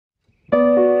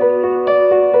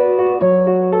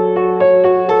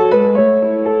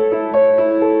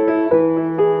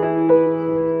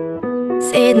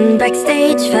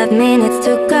backstage, 5 minutes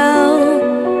to go.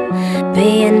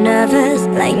 Being nervous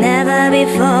like never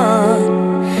before.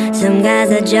 Some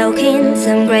guys are joking,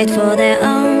 some great for their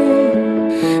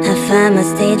own. I find my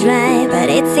stage right, but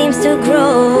it seems to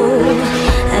grow.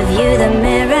 I view the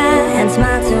mirror and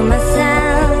smile to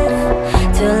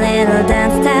myself. 2 little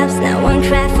dance steps, now 1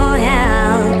 cry for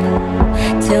help.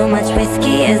 Too much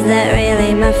whiskey, is that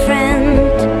really my friend?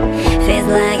 Feels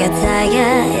like a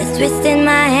tiger, it's twisting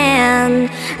my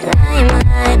hand.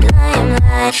 Limelight,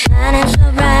 limelight, shining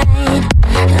so bright.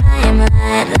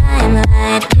 Limelight,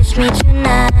 limelight, kiss me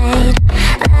tonight.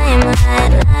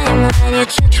 Limelight, limelight, you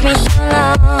touch me so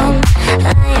long.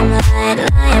 Limelight,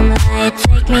 limelight,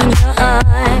 take me in your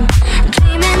arm.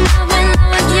 Dreaming of when I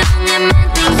was young and meant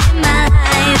things in my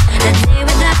life. A day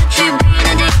without you, being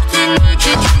addicted, need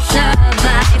you to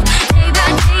survive. Day by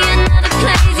day, another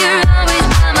place, you're always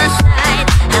by my side.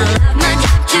 I love my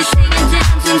job to sing and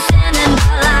dance and stand in the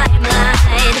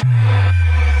limelight.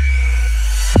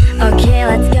 Okay,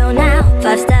 let's go now,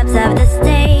 5 steps up the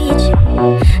stage.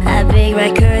 A big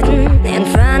red curtain in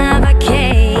front of a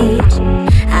cage.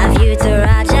 I view to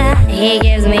Raja, he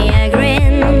gives me a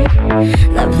grin.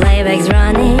 The playback's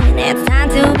running, it's time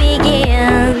to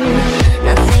begin.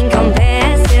 Nothing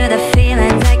compares to the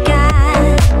feelings I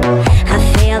got. I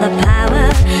feel the power,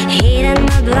 heat in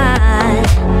my blood.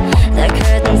 The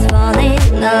curtain's falling,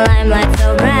 the limelight's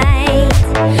so bright.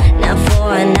 Now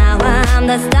for an hour, I'm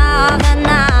the star of the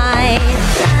night.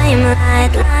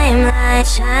 Limelight, limelight,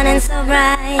 shining so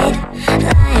bright.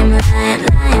 Limelight,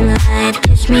 limelight,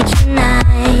 kiss me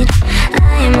tonight.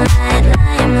 Limelight,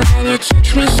 limelight, you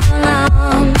touch me so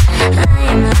long.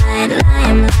 Limelight,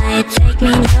 limelight, take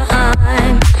me in your